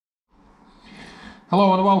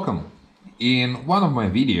Hello and welcome. In one of my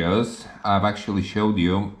videos, I've actually showed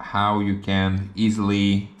you how you can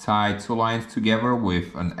easily tie two lines together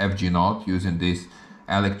with an FG knot using this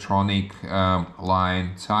electronic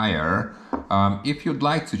line tire. If you'd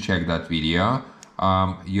like to check that video,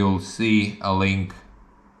 you'll see a link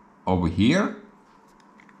over here.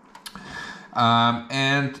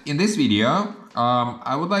 And in this video,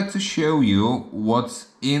 I would like to show you what's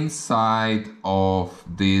inside of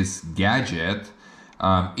this gadget.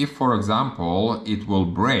 If, for example, it will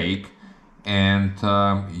break and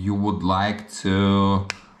you would like to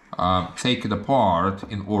take it apart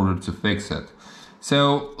in order to fix it.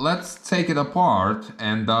 So let's take it apart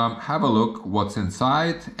and have a look what's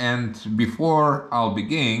inside. And before I'll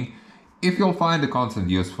begin, if you'll find the content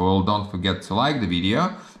useful, don't forget to like the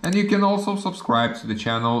video, and you can also subscribe to the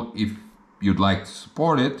channel if you'd like to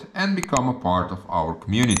support it and become a part of our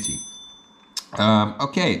community.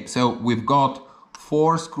 Okay, so we've got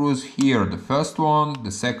 4 screws here, the first one,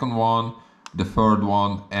 the second one, the third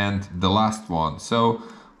one, and the last one. So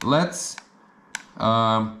let's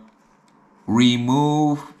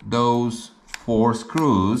remove those 4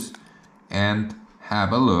 screws and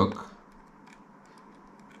have a look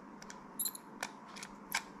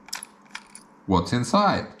what's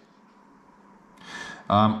inside.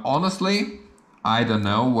 Honestly, I don't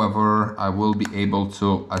know whether I will be able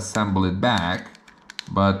to assemble it back,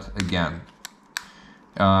 but again,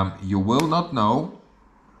 you will not know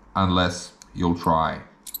unless you'll try.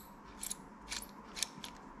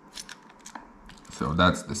 So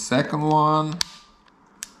that's the second one.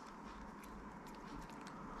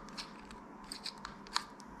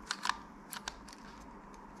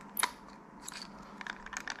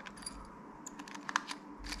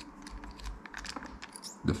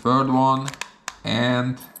 The third one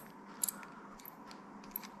and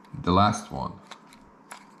the last one.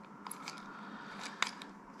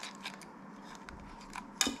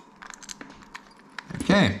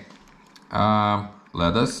 Okay,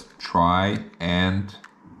 let us try and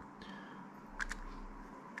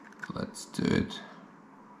let's do it.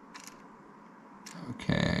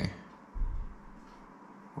 Okay,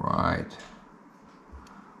 right,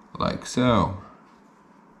 like so.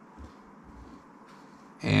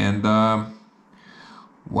 And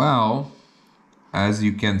well, as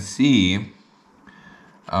you can see,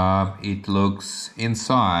 it looks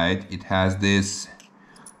inside. It has this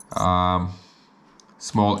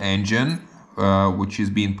small engine which is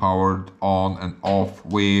being powered on and off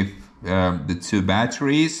with the 2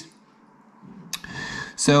 batteries.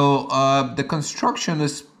 So the construction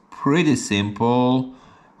is pretty simple.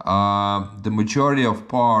 The majority of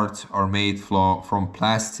parts are made from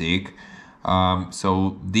plastic.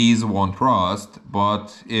 So these won't rust,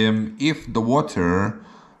 but if the water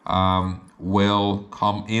will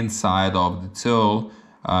come inside of the tool,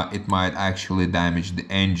 it might actually damage the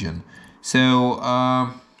engine. So,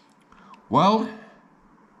 well,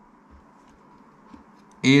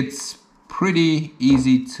 it's pretty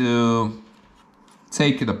easy to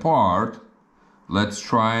take it apart. Let's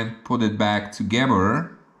try and put it back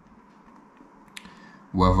together,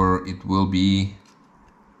 whether it will be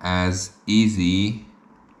as easy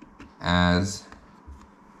as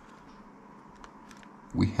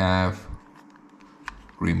we have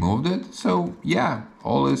removed it. So yeah,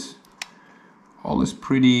 all is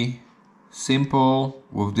pretty simple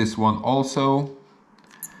with this one also.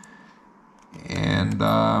 And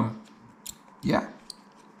yeah,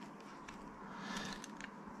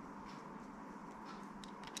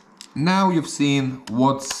 now you've seen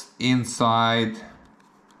what's inside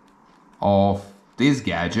of this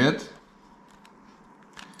gadget.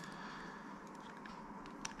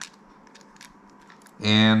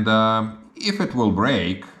 And if it will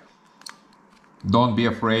break, don't be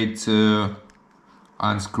afraid to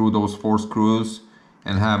unscrew those 4 screws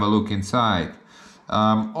and have a look inside.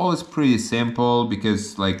 All is pretty simple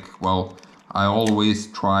because, like, well, I always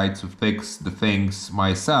try to fix the things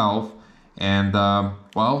myself, and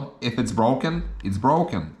well, if it's broken, it's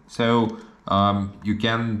broken. So you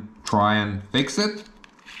can try and fix it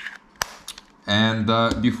and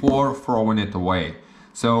before throwing it away.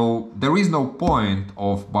 So there is no point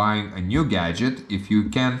of buying a new gadget if you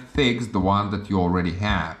can fix the one that you already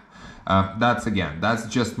have. That's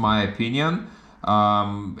just my opinion.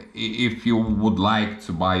 If you would like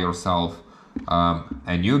to buy yourself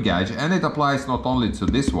a new gadget, and it applies not only to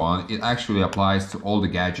this one, it actually applies to all the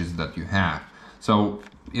gadgets that you have. So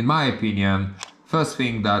in my opinion, first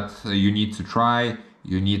thing that you need to try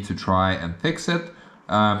and fix it.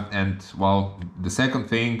 And well, the second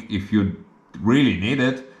thing, if you really need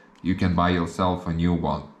it, you can buy yourself a new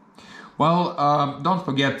one. Well, don't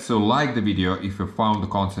forget to like the video if you found the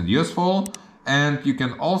content useful, and you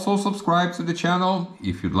can also subscribe to the channel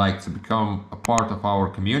if you'd like to become a part of our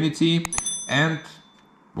community and,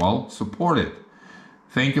 well, support it.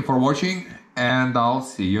 Thank you for watching, and I'll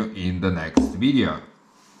see you in the next video.